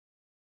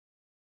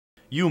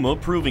Yuma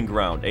Proving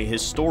Ground, a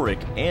historic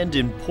and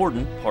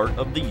important part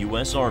of the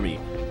U.S. Army.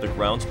 The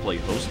grounds play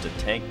host to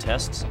tank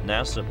tests,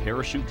 NASA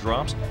parachute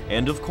drops,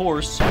 and of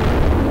course,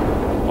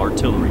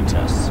 artillery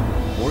tests.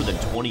 More than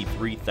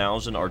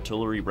 23,000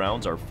 artillery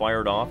rounds are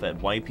fired off at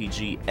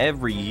YPG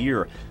every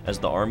year as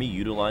the Army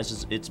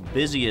utilizes its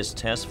busiest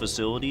test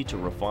facility to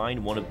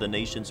refine one of the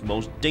nation's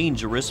most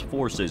dangerous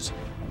forces,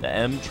 the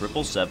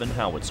M777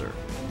 howitzer.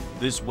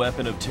 This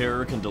weapon of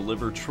terror can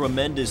deliver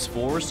tremendous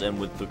force and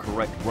with the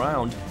correct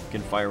round can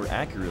fire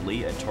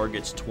accurately at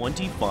targets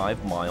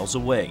 25 miles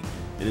away.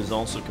 It is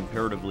also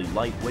comparatively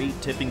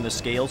lightweight, tipping the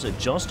scales at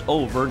just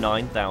over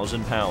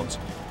 9,000 pounds.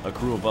 A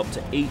crew of up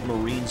to 8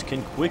 Marines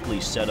can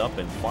quickly set up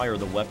and fire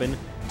the weapon,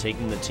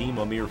 taking the team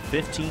a mere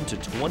 15 to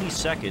 20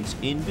 seconds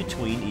in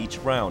between each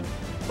round.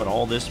 But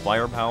all this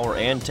firepower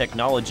and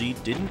technology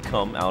didn't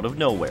come out of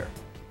nowhere.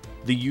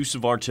 The use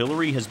of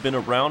artillery has been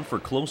around for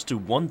close to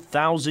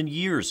 1,000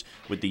 years,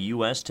 with the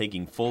U.S.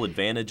 taking full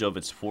advantage of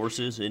its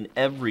forces in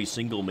every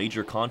single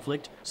major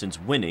conflict since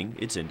winning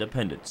its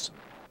independence.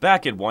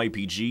 Back at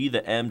YPG,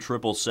 the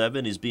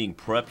M777 is being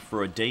prepped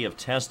for a day of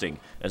testing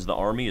as the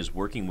Army is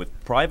working with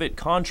private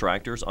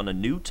contractors on a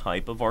new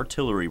type of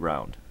artillery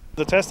round.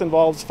 The test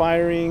involves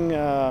firing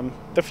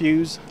the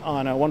fuse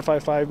on a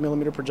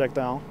 155mm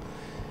projectile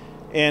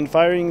and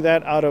firing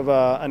that out of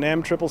an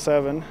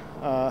M777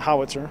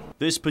 howitzer.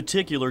 This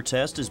particular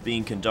test is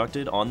being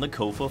conducted on the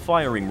KOFA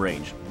firing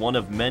range, one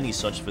of many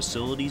such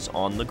facilities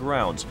on the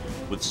grounds.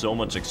 With so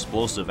much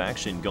explosive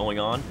action going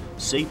on,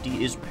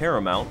 safety is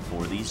paramount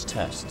for these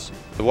tests.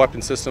 The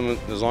weapon system,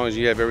 as long as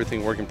you have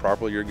everything working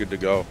properly, you're good to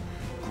go.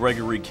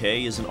 Gregory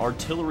Kay is an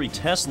artillery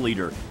test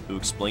leader who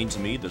explained to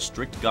me the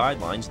strict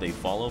guidelines they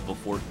follow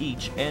before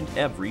each and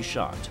every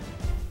shot.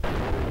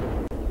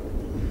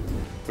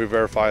 We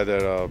verify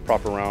that a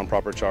proper round,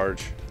 proper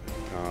charge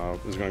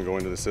is going to go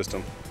into the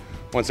system.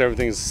 Once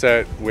everything's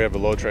set, we have a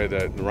load tray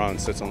that the round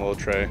sits on the load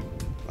tray.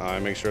 I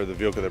make sure the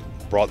vehicle that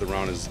brought the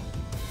round is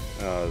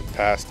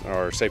past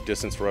our safe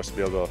distance for us to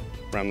be able to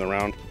ram the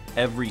round.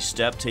 Every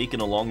step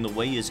taken along the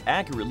way is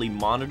accurately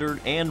monitored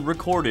and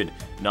recorded,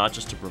 not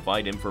just to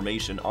provide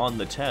information on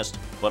the test,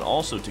 but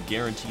also to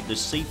guarantee the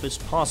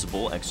safest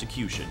possible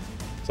execution.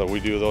 So we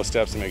do those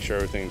steps to make sure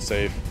everything's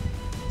safe.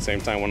 Same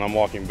time, when I'm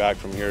walking back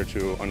from here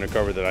to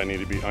undercover that I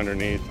need to be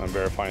underneath, I'm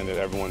verifying that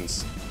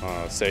everyone's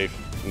safe,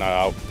 not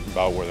out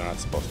about where they're not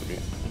supposed to be.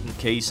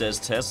 Kay says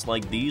tests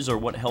like these are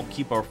what help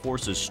keep our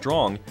forces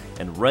strong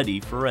and ready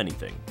for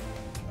anything.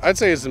 I'd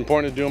say it's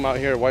important to do them out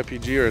here at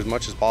YPG or as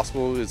much as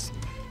possible.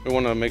 We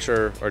want to make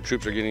sure our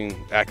troops are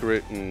getting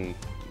accurate and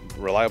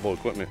reliable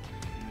equipment.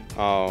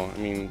 I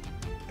mean,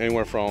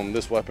 anywhere from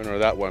this weapon or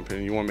that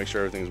weapon, you want to make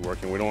sure everything's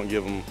working. We don't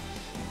give them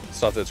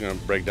stuff that's going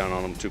to break down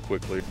on them too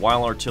quickly.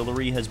 While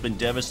artillery has been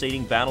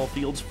devastating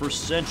battlefields for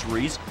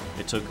centuries,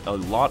 it took a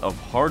lot of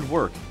hard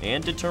work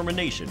and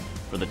determination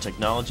for the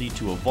technology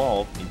to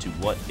evolve into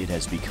what it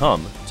has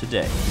become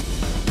today.